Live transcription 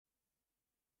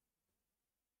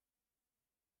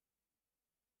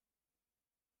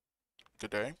Good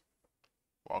day,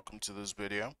 welcome to this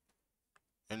video.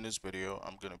 In this video,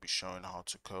 I'm going to be showing how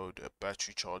to code a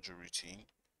battery charger routine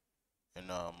in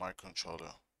a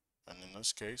microcontroller. And in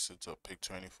this case, it's a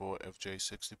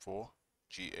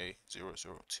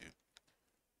PIC24FJ64GA002.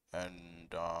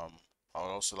 And I would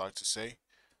also like to say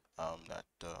that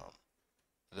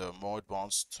the more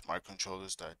advanced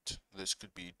microcontrollers that this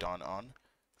could be done on,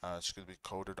 this could be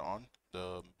coded on.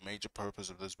 The major purpose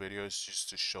of this video is just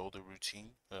to show the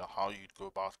routine, how you'd go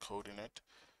about coding it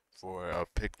for a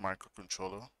PIC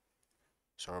microcontroller.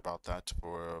 Sorry about that,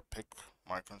 for a PIC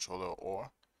microcontroller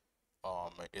or a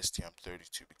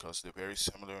STM32, because they're very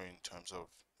similar in terms of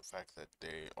the fact that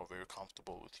they are very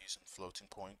comfortable with using floating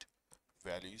point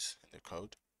values in their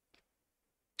code.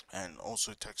 And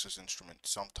also Texas Instrument,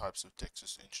 some types of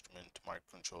Texas Instrument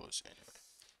microcontrollers anyway.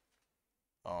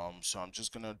 So I'm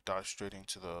just gonna dive straight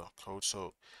into the code.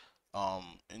 So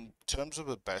in terms of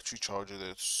a battery charger,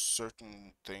 there's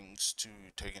certain things to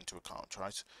take into account,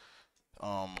 right?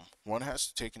 One has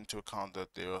to take into account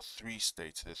that there are three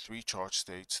states. There are three charge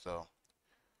states: the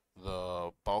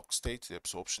bulk state, the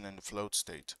absorption, and the float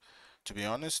state. To be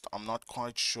honest, I'm not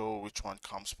quite sure which one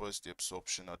comes first, the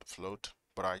absorption or the float,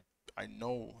 but I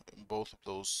know in both of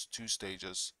those two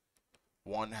stages,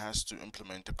 one has to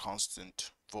implement a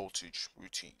constant voltage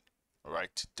routine. All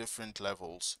right, different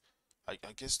levels. I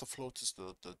guess the float is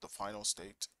the final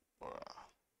state, or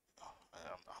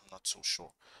I'm not so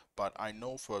sure, but I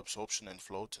know for absorption and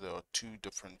float there are two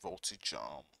different voltage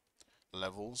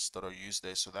levels that are used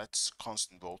there, so that's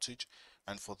constant voltage,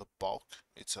 and for the bulk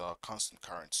it's a constant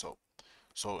current.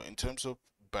 So in terms of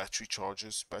battery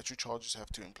chargers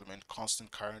have to implement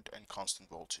constant current and constant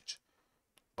voltage,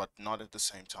 but not at the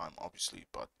same time obviously,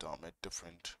 but at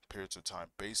different periods of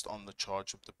time based on the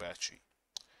charge of the battery.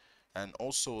 And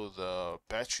also the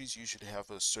batteries usually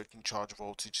have a certain charge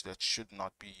voltage that should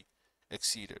not be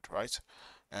exceeded, right?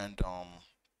 And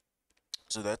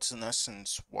so that's in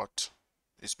essence what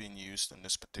is being used in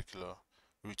this particular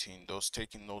routine, those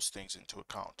taking those things into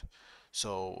account.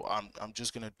 So I'm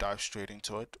just gonna dive straight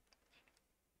into it.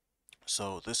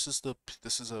 So this is a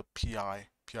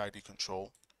PID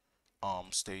control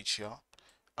stage here.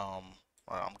 I'm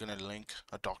gonna link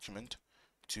a document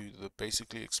to the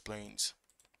basically explains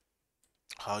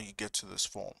how you get to this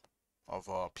form of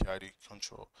PI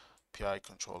controller.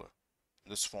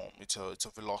 This form, it's a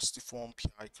velocity form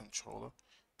PI controller.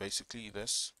 Basically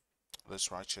this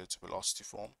right here, it's a velocity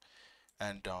form,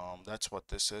 and that's what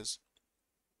this is.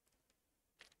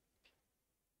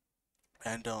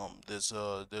 And there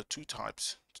are two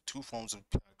types, two forms of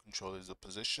PI controller: is the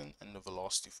position and the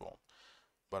velocity form.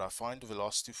 But I find the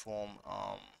velocity form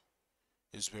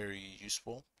is very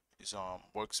useful. Is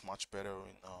works much better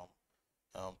in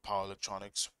power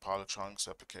electronics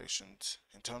applications.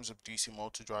 In terms of DC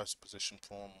motor drives, position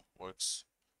form works.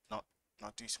 Not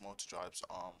DC motor drives.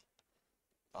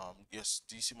 Yes,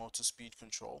 DC motor speed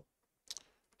control.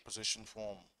 Position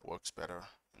form works better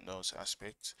in those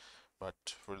aspects, but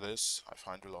for this, I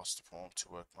find velocity form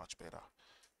to work much better.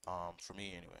 For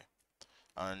me anyway.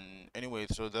 And anyway,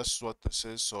 so that's what this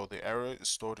is. So the error is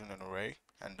stored in an array,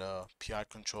 and the PI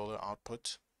controller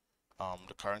output,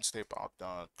 the current step out,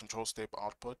 control step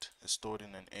output is stored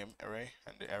in an M array,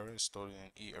 and the error is stored in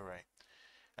an E array.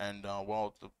 And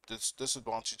well, this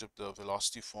disadvantage of the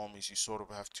velocity form is you sort of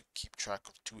have to keep track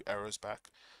of two errors back.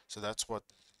 So that's what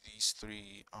these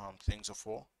three things are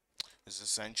for. Is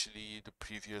essentially the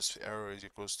previous error is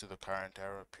equals to the current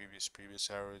error, previous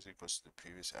error is equals to the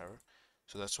previous error.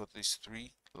 So that's what these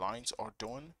three lines are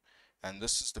doing. And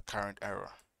this is the current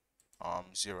error,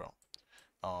 0.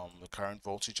 The current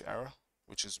voltage error,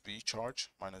 which is V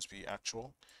charge minus V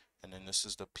actual, and then this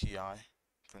is the PI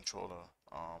controller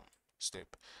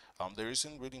step. There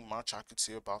isn't really much I could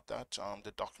say about that.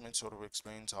 The document sort of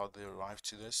explains how they arrived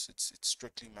to this. It's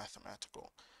strictly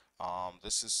mathematical.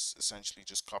 This is essentially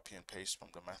just copy and paste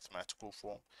from the mathematical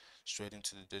form straight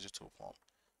into the digital form.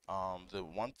 The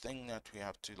one thing that we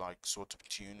have to like sort of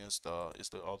tune is the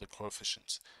other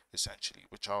coefficients essentially,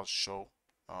 which I'll show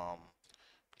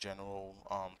general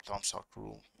thumbs up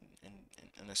rule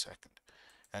in a second.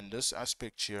 And this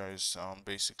aspect here is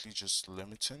basically just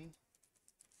limiting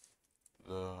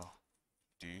the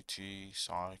duty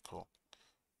cycle,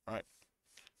 right?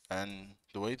 And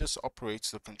the way this operates,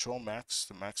 the control max,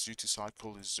 the max duty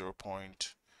cycle is 0.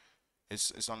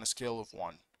 Is on a scale of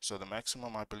 1. So the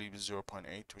maximum I believe is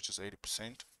 0.8, which is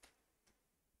 80%,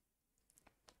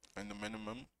 and the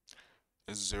minimum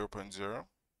is 0.0,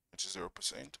 which is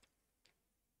 0%.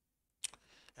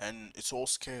 And it's all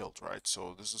scaled, right?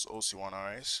 So this is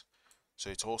OC1RS, so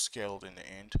it's all scaled in the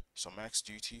end. So max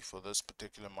duty for this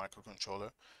particular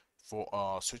microcontroller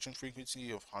For switching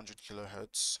frequency of 100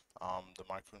 kilohertz, the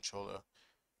microcontroller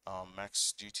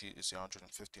max duty is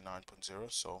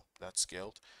 159.0, so that's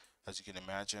scaled. As you can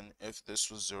imagine, if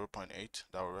this was 0.8,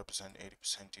 that would represent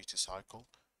 80% duty cycle.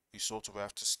 You sort of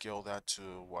have to scale that to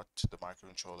what the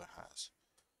microcontroller has.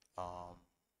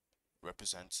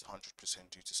 Represents 100%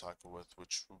 duty cycle width,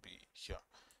 which will be here.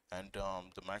 And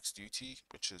the max duty,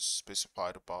 which is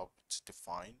specified above, it's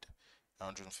defined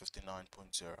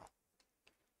 159.0.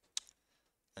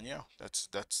 And yeah, that's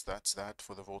that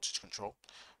for the voltage control.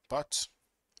 But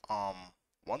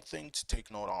one thing to take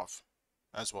note of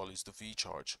as well is the V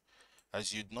charge.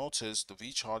 As you'd notice, the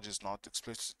V charge is not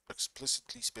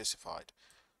explicitly specified.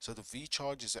 So the V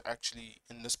charge is actually,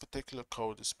 in this particular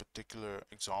code, this particular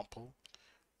example,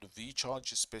 the V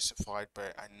charge is specified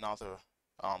by another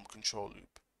control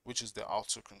loop, which is the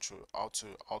outer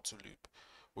loop,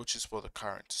 which is for the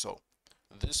current. So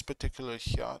this particular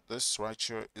here, this right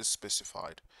here is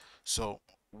specified. So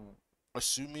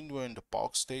assuming we're in the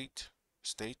bulk state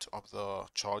of the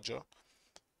charger,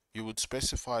 you would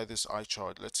specify this I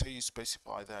charge. Let's say you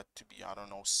specify that to be, I don't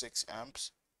know, 6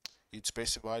 amps. You'd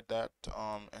specify that,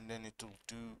 and then it will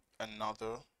do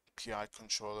another PI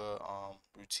controller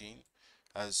routine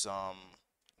as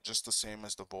just the same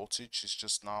as the voltage. It's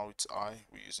just now it's I.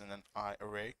 We're using an I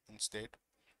array instead.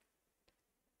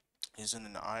 Using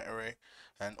an I array,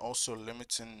 and also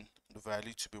limiting the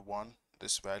value to be 1.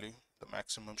 This value, the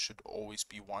maximum, should always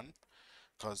be 1,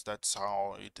 because that's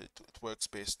how it works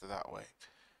based that way.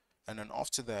 And then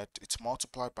after that, it's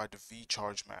multiplied by the V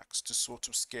charge max to sort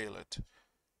of scale it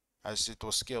as it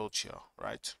was scaled here,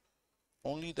 right?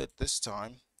 Only that this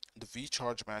time the V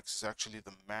charge max is actually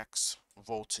the max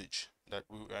voltage that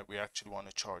we actually want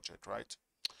to charge it, right?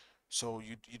 So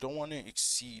you don't want to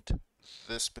exceed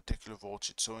this particular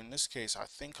voltage. So in this case, I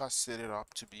think I set it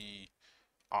up to be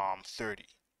 30,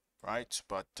 right?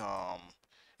 But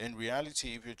in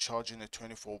reality, if you're charging a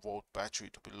 24-volt battery,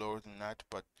 it will be lower than that.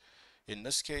 But in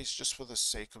this case, just for the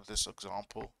sake of this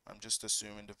example, I'm just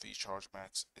assuming the V charge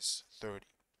max is 30.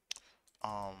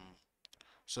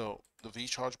 So the V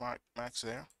charge max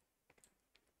there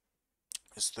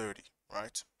is 30,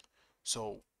 right?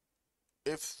 So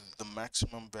if the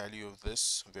maximum value of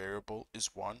this variable is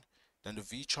 1, then the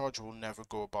V charge will never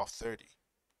go above 30.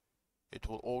 It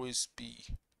will always be,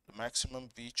 the maximum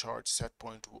V charge set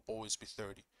point will always be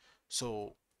 30.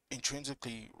 So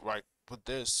intrinsically, right, with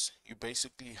this, you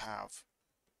basically have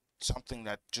something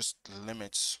that just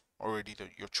limits already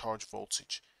your charge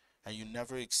voltage, and you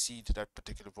never exceed that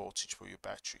particular voltage for your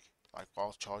battery, like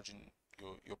while charging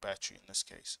your battery in this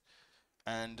case.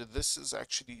 And this is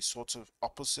actually sort of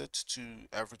opposite to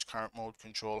average current mode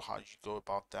control, how you go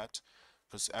about that,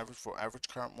 because for average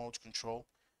current mode control,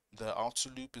 the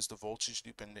outer loop is the voltage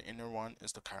loop and the inner one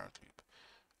is the current loop.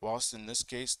 Whilst in this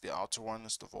case, the outer one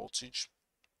is the voltage.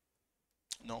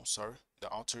 No, sorry,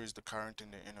 the outer is the current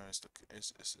and the inner is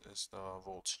the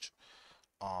voltage.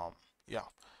 Yeah,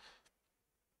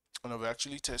 and I've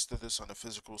actually tested this on a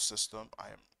physical system. I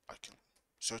can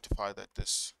certify that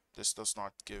this does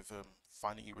not give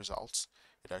funny results.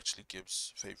 It actually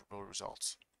gives favorable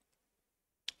results.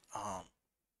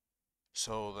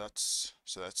 So that's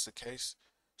the case.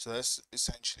 So that's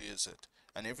essentially is it,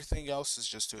 and everything else is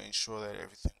just to ensure that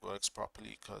everything works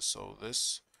properly. Because so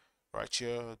this right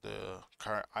here, the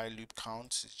current I loop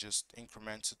count, it just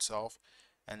increments itself,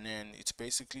 and then it's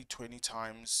basically 20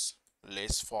 times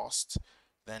less fast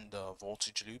than the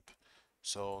voltage loop.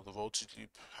 So the voltage loop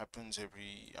happens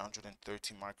every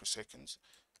 130 microseconds.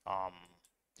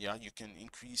 Yeah, you can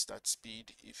increase that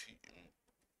speed if you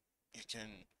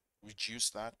can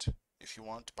reduce that if you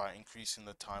want by increasing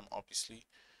the time. Obviously,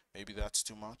 maybe that's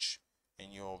too much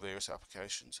in your various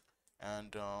applications.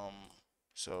 And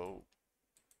so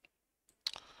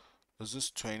this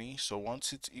is 20. So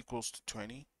once it equals to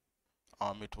 20,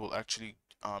 it will actually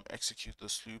execute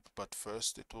this loop, but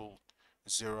first it will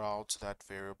zero out that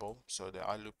variable, so the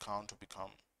I loop count will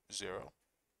become 0,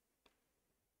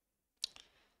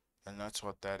 and that's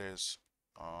what that is.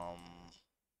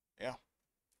 Yeah.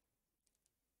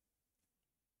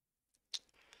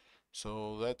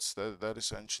 So that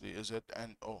essentially is it.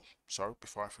 And oh, sorry,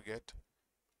 before I forget,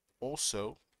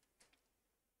 also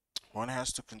one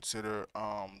has to consider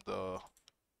the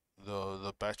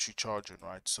battery charging,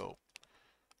 right? So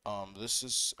this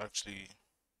is actually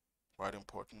quite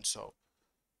important. So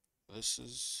this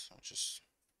is, I'll just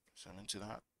zoom into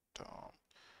that.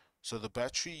 So the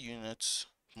battery units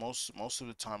most of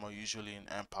the time are usually in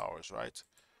amp hours, right?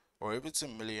 Or if it's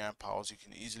in milliamp hours, you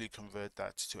can easily convert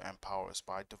that to amp hours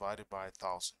by divided by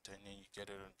 1,000, and then you get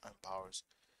it in amp hours.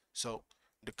 So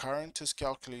the current is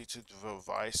calculated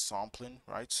via sampling,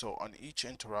 right? So on each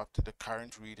interrupt, the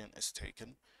current reading is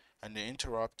taken, and the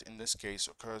interrupt in this case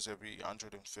occurs every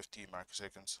 150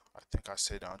 microseconds. I think I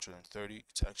said 130,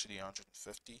 it's actually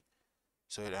 150.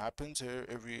 So it happens here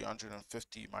every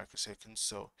 150 microseconds.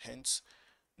 So hence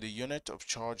the unit of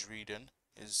charge reading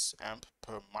is amp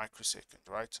per microsecond,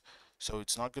 right? So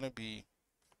it's not going to be,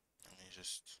 let me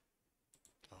just,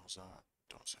 how's that?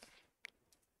 Don't say,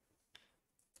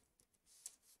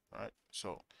 right?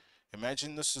 So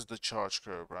imagine this is the charge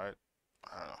curve, right?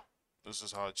 I don't know. This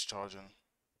is how it's charging.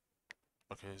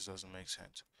 Okay, this doesn't make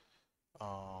sense.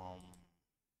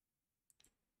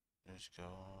 Let's go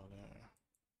there.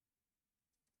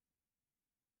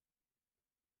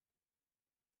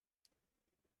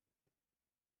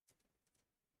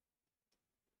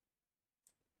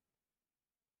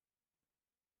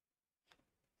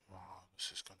 Wow,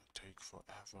 this is gonna take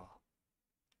forever.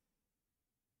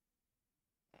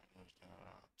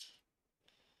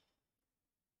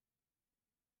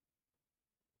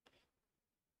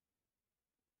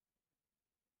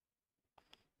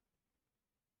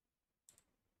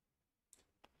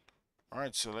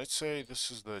 Alright, so let's say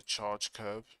this is the charge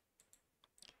curve,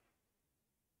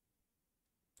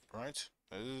 right?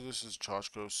 This is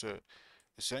charge curve. So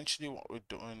essentially what we're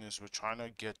doing is we're trying to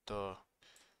get the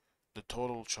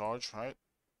total charge, right?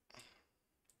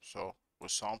 So we're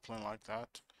sampling like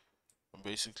that. We're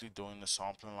basically doing the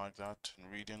sampling like that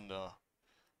and reading the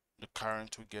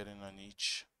current we're getting on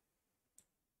each,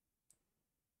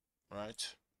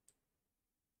 right?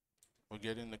 We're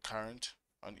getting the current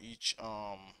on each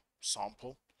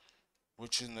sample,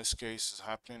 which in this case is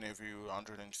happening every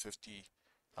 150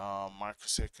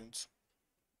 microseconds.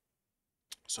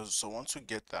 So once we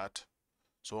get that,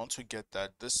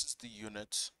 this is the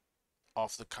unit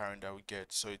of the current that we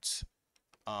get. So it's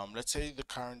let's say the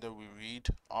current that we read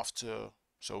after,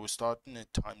 so we're starting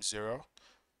at time 0.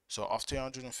 So after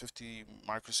 150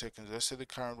 microseconds, let's say the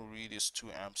current we read is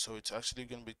 2 amps. So it's actually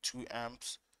going to be 2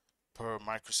 amps per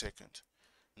microsecond.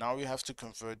 Now we have to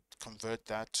convert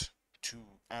that to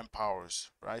amp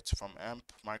hours, right? From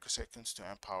amp microseconds to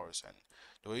amp hours. And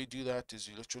the way you do that is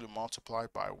you literally multiply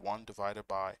by 1 divided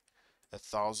by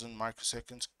 1,000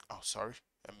 microseconds. Oh, sorry,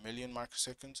 a million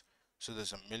microseconds. So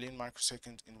there's a million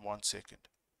microseconds in 1 second.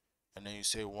 And then you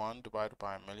say 1 divided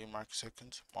by a million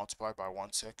microseconds, multiply by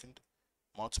 1 second,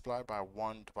 multiply by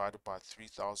 1 divided by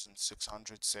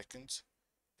 3,600 seconds,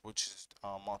 which is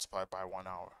multiplied by 1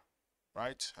 hour,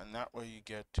 right? And that way you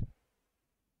get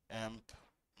amp,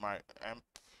 amp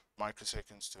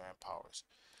microseconds to amp hours.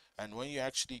 And when you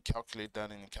actually calculate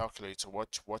that in the calculator,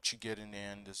 what you get in the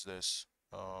end is this.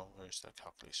 Where's that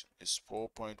calculation? It's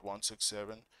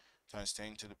 4.167 times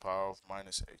 10 to the power of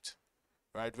minus 8.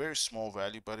 Right, very small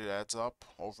value, but it adds up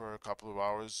over a couple of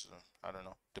hours. I don't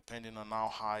know, depending on how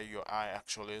high your I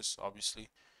actual is. Obviously,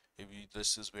 if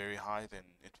this is very high,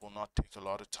 then it will not take a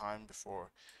lot of time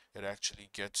before it actually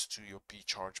gets to your P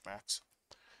charge max.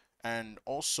 And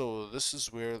also, this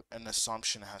is where an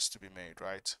assumption has to be made,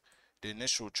 right? The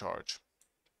initial charge,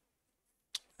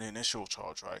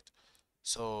 right?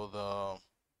 So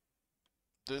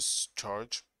this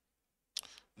charge,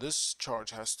 this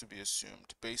charge has to be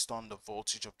assumed based on the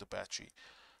voltage of the battery.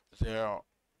 There are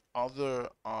other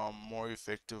more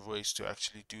effective ways to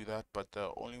actually do that, but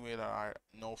the only way that I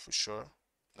know for sure,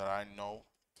 that I know,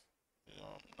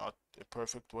 not a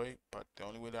perfect way, but the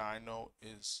only way that I know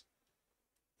is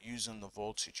using the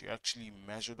voltage. You actually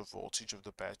measure the voltage of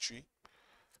the battery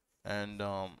and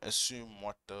assume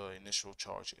what the initial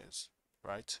charge is,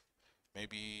 right?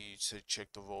 Maybe you say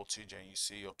check the voltage and you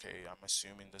see, okay, I'm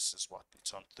assuming this is what,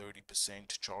 it's on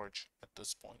 30% charge at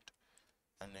this point,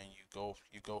 and then you go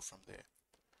from there.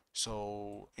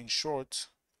 So in short,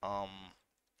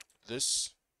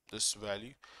 this this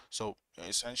value, so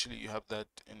essentially you have that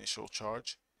initial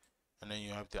charge, and then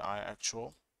you have the I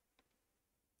actual,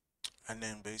 and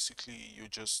then basically you're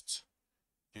just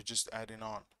adding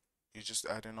on, to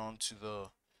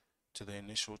the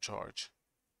initial charge.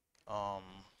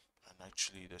 And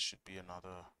actually there should be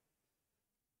another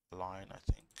line, I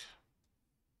think,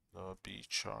 the B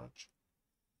charge.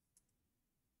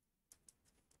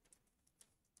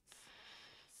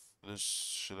 This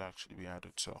should actually be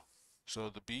added. So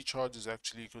the B charge is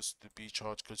actually equals to the B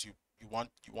charge because you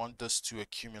want this to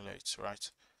accumulate,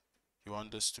 right? You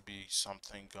want this to be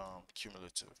something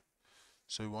cumulative.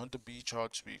 So you want the B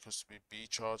charge to be equals to be B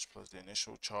charge plus the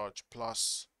initial charge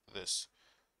plus this.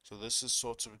 So this is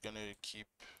sort of gonna keep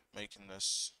making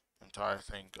this entire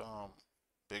thing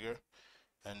bigger,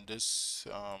 and this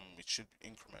it should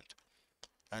increment.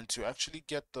 And to actually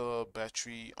get the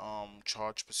battery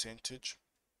charge percentage,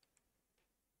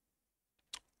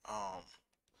 Um,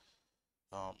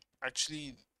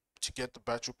 Actually, to get the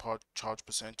battery part charge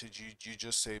percentage, you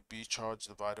just say B charge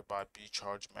divided by B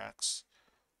charge max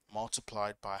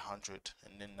multiplied by 100,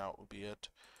 and then that will be it.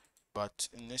 But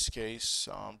in this case,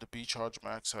 the B charge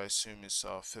max I assume is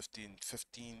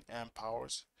 15 amp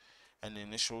hours, and the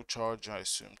initial charge I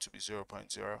assume to be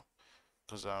 0.0,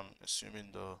 because I'm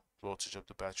assuming the voltage of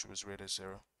the battery was rated as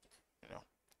 0. You know.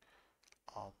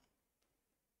 Um,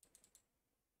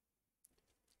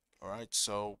 all right.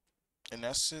 So in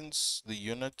essence, the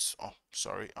unit. Oh,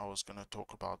 sorry, I was gonna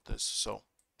talk about this. So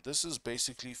this is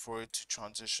basically for it to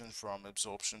transition from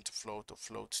absorption to float or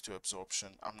float to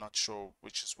absorption. I'm not sure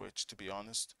which is which, to be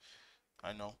honest.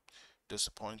 I know,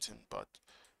 disappointing, but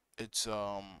it's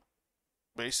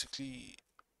basically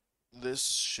this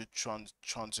should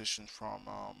transition from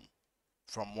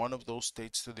one of those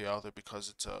states to the other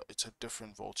because it's a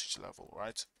different voltage level,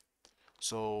 right?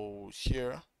 So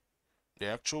here the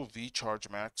actual V charge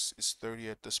max is 30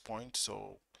 at this point,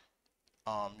 so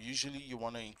usually you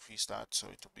want to increase that so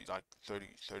it will be like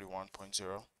 30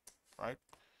 31.0, right?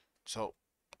 So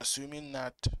assuming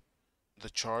that the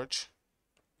charge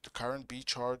the current B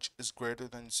charge is greater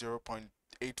than 0.85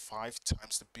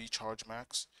 times the B charge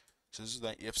max. So this is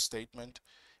the if statement.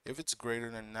 If it's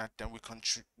greater than that, then we can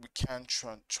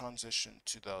transition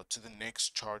to the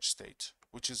next charge state,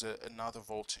 which is another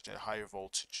voltage, a higher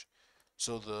voltage.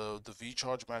 So the V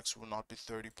charge max will not be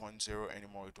 30.0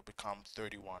 anymore. It will become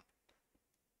 31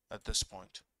 at this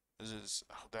point. This is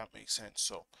how that makes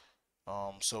sense.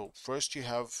 So first you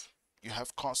have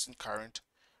constant current,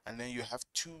 and then you have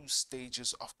two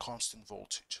stages of constant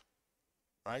voltage,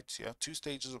 right? You have two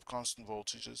stages of constant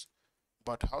voltages,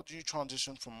 but how do you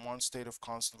transition from one state of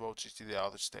constant voltage to the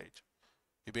other state?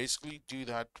 You basically do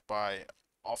that by,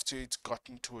 after it's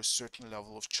gotten to a certain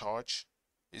level of charge,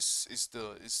 is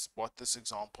what this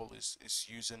example is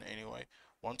using anyway.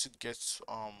 Once it gets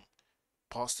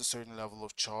past a certain level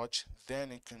of charge,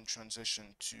 then it can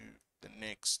transition to the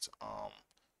next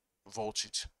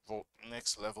voltage,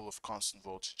 next level of constant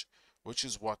voltage, which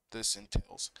is what this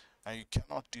entails. And you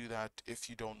cannot do that if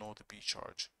you don't know the B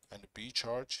charge. And the B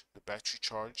charge, the battery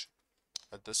charge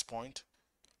at this point,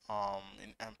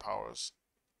 in amp hours,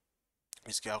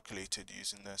 is calculated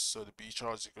using this. So the B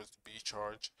charge equals the B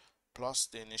charge plus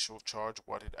the initial charge,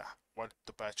 what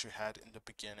the battery had in the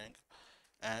beginning,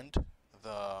 and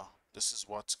the this is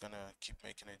what's gonna keep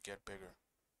making it get bigger.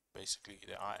 Basically,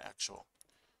 the I actual.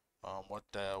 What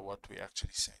we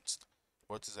actually sensed,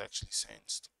 what is actually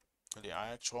sensed, the I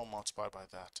actual multiplied by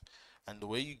that. And the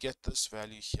way you get this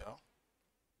value here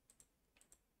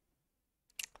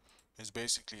is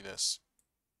basically this.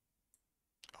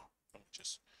 Oh, let me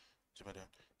just zoom it in.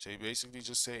 So you basically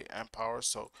just say amp hour.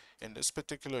 So in this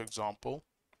particular example,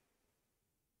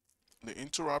 the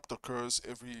interrupt occurs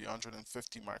every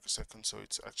 150 microseconds, so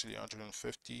it's actually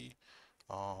 150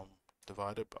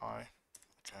 divided by,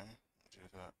 okay, do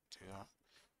that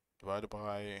divided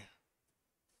by,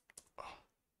 oh,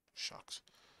 shucks,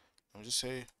 let me just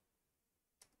say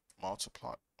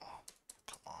multiply, oh,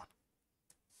 come on,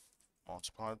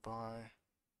 multiplied by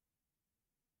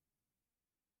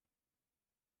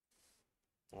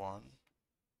 1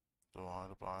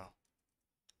 divided by,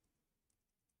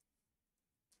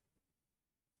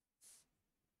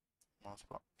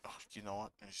 multiply, oh, you know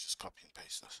what, let me just copy and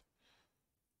paste this.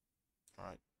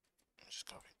 Alright, let me just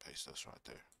copy and paste this right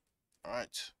there.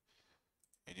 Alright,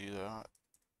 you do that,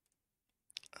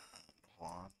 and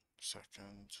 1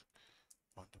 second,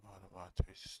 1 divided by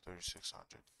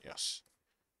 3600, yes,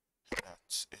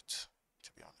 that's it,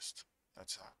 to be honest,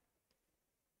 that's that.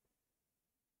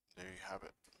 There you have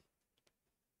it.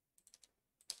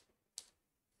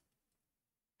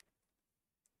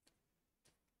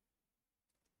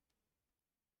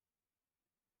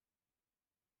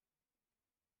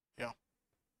 Yeah,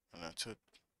 and that's it.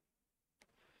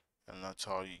 And that's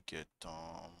how you get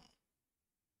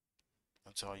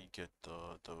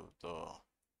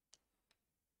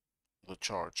the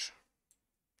charge,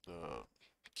 the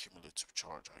cumulative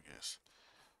charge, I guess.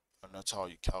 And that's how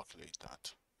you calculate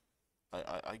that.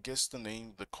 I guess the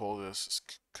name they call this is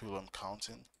Coulomb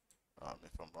counting.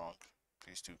 If I'm wrong,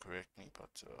 please do correct me.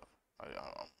 But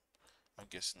I'm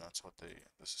guessing that's what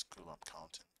this is Coulomb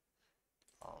counting.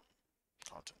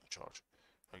 Counting the charge,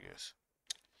 I guess.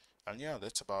 And yeah,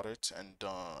 that's about it. And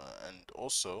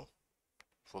also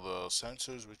for the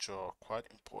sensors, which are quite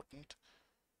important,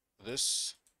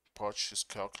 this part is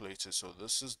calculated. So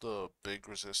this is the big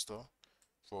resistor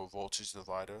for a voltage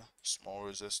divider, small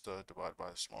resistor divided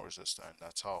by small resistor, and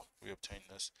that's how we obtain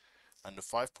this. And the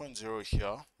 5.0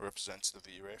 here represents the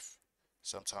VREF.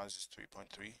 Sometimes it's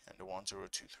 3.3, and the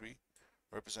 1023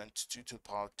 represent 2 to the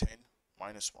power 10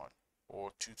 minus 1,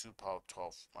 or 2 to the power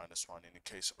 12 minus 1 in the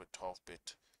case of a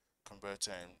 12-bit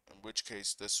converter, in which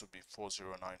case this would be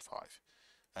 4095.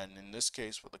 And in this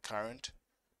case, for the current,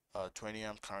 20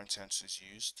 amp current sensor is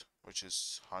used, which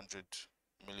is 100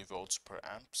 millivolts per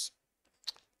amps,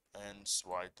 and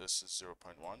why this is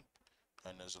 0.1,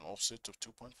 and there's an offset of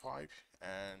 2.5,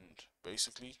 and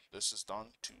basically this is done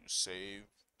to save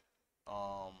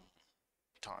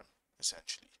time,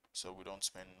 essentially, so we don't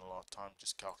spend a lot of time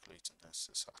just calculating this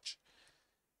as such.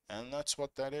 And that's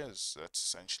what that is. That's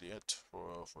essentially it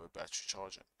for a battery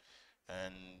charger.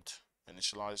 And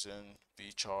initializing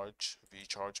V charge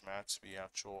max, V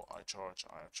actual, I charge,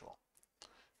 I actual,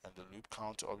 and the loop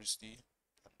count obviously,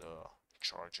 and the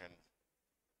charging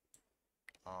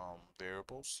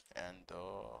variables, and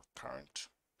the current,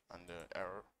 and the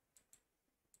error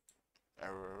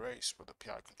arrays for the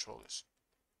PI controllers.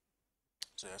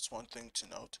 So that's one thing to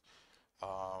note.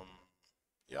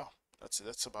 Yeah,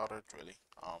 that's about it really.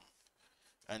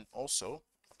 And also,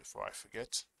 before I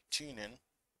forget, tuning.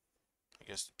 I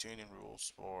guess the tuning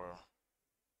rules for,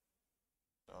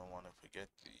 don't want to forget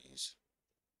these.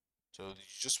 So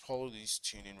you just follow these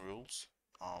tuning rules.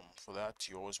 For that,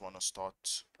 you always want to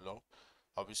start low.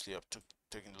 Obviously, I've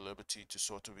taken the liberty to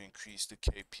sort of increase the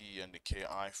KP and the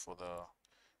KI for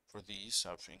these.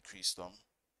 I've increased them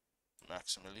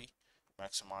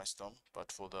maximized them.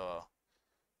 But for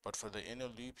the inner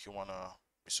loop, you want to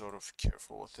be sort of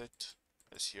careful with it.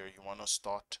 As here, you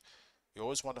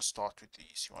always want to start with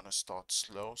these. You want to start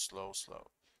slow, slow,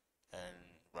 slow,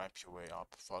 and ramp your way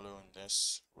up, following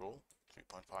this rule,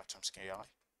 3.5 times KI,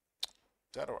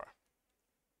 etc.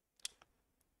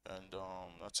 And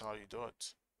that's how you do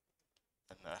it.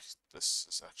 And this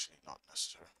is actually not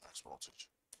necessary, max voltage.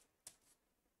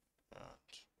 And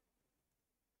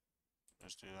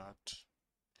let's do that.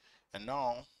 And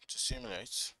now to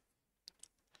simulate.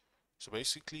 So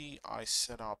basically, I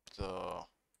set up the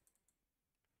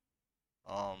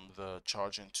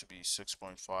charging to be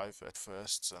 6.5 at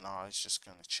first, so now it's just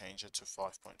going to change it to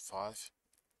 5.5.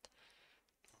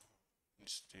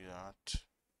 Let's do that.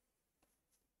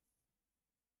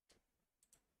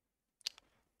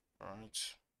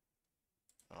 Alright,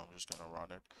 I'm just gonna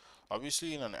run it.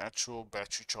 Obviously, in an actual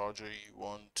battery charger,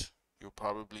 you'll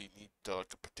probably need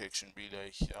like a protection relay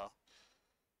here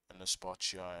and a spot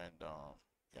here, and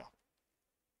yeah.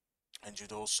 And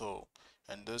you'd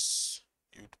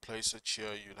place it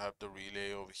here, you'd have the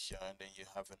relay over here, and then you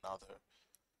have another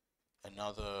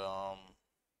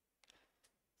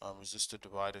resistor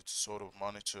divider to sort of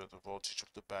monitor the voltage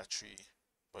of the battery,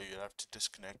 but you'd have to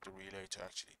disconnect the relay to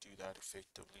actually do that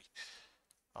effectively.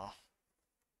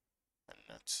 And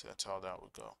that's how that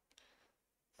would go.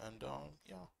 And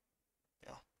yeah,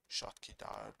 Schottky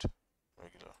diode,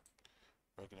 regular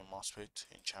MOSFET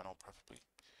in channel preferably.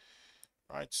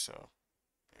 Right, so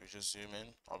you just zoom in.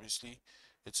 Obviously,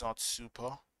 it's not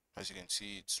super, as you can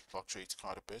see, it fluctuates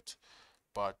quite a bit,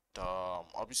 but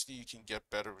obviously you can get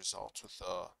better results with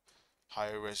a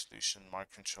higher resolution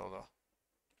microcontroller.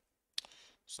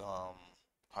 So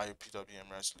higher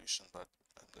PWM resolution, but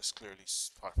this clearly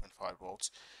is 5.5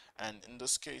 volts, and in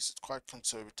this case it's quite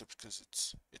conservative because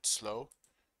it's slow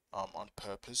on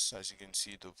purpose. As you can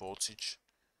see, the voltage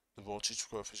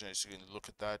coefficient, as you can look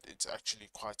at that, it's actually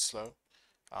quite slow.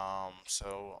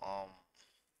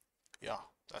 Yeah,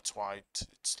 that's why it's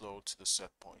slow to the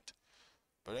set point.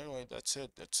 But anyway, that's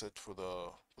it for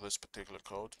this particular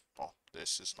code. Well,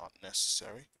 this is not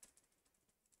necessary.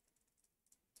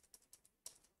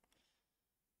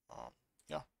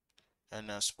 Yeah.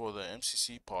 And as for the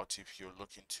MCC part, if you're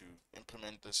looking to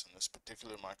implement this in this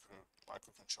particular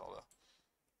microcontroller,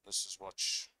 this is what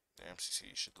the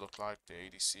MCC should look like. The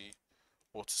ADC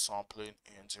auto sampling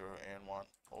AN0, AN1,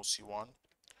 OC1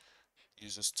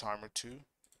 uses timer 2,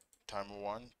 timer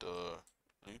 1. The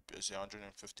loop is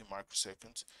 150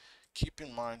 microseconds. Keep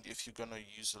in mind, if you're gonna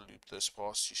use a loop this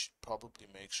fast, you should probably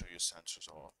make sure your sensors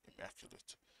are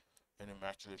in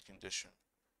immaculate condition.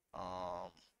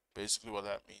 Basically what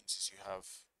that means is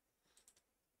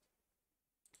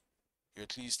you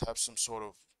at least have some sort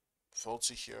of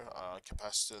filter here,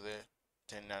 capacitor there,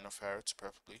 10 nanofarads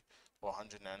preferably, or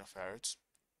 100 nanofarads,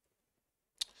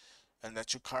 and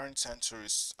that your current sensor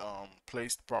is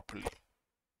placed properly.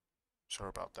 Sorry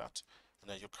about that. And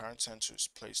that your current sensor is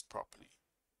placed properly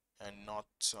and not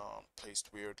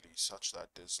placed weirdly, such that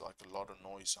there's like a lot of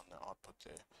noise on the output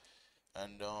there.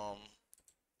 And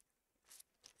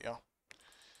yeah,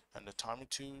 and the timer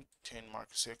 2, 10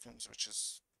 microseconds, which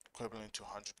is equivalent to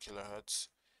 100 kilohertz,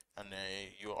 and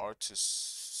a UART is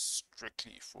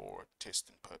strictly for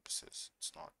testing purposes.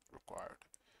 It's not required,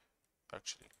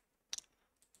 actually.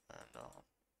 And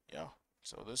yeah,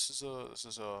 so this is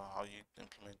how you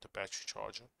implement the battery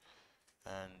charger.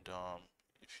 And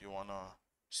if you wanna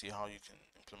see how you can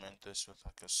implement this with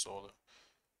like a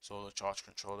solar charge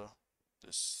controller,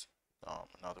 this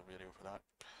another video for that.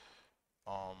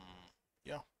 Um,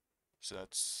 yeah, so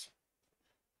that's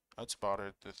about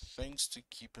it. The things to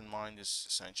keep in mind is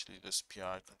essentially this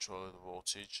PI controller, the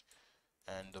voltage,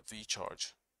 and the V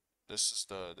charge. This is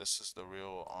the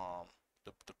real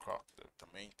the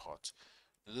main part.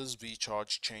 This V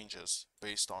charge changes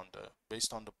based on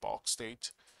the bulk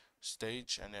stage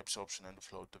and the absorption and the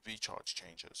flow. The V charge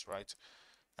changes, right?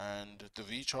 And the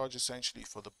V charge essentially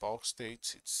for the bulk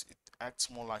state, it acts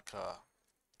more like a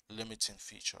limiting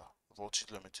feature,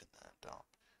 voltage limiting,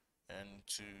 and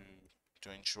to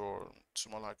ensure it's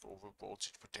more like over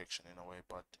voltage protection in a way,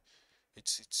 but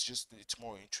it's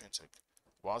more intrinsic.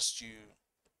 Whilst you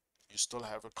still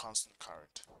have a constant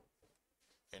current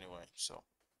anyway. So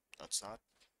that's that.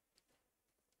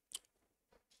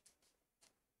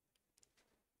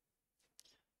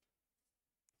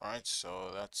 All right,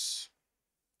 so that's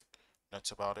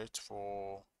about it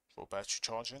for battery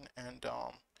charging. And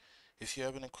if you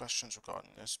have any questions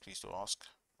regarding this, please do ask.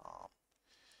 Um,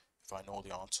 if I know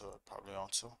the answer, I'll probably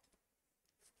answer.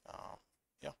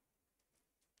 Yeah.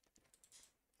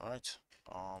 All right.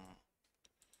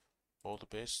 All the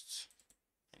best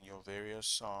in your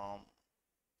various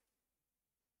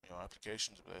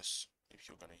applications of this if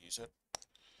you're gonna use it.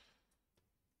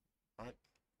 All right.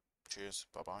 Cheers.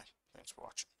 Bye bye. Thanks for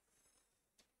watching.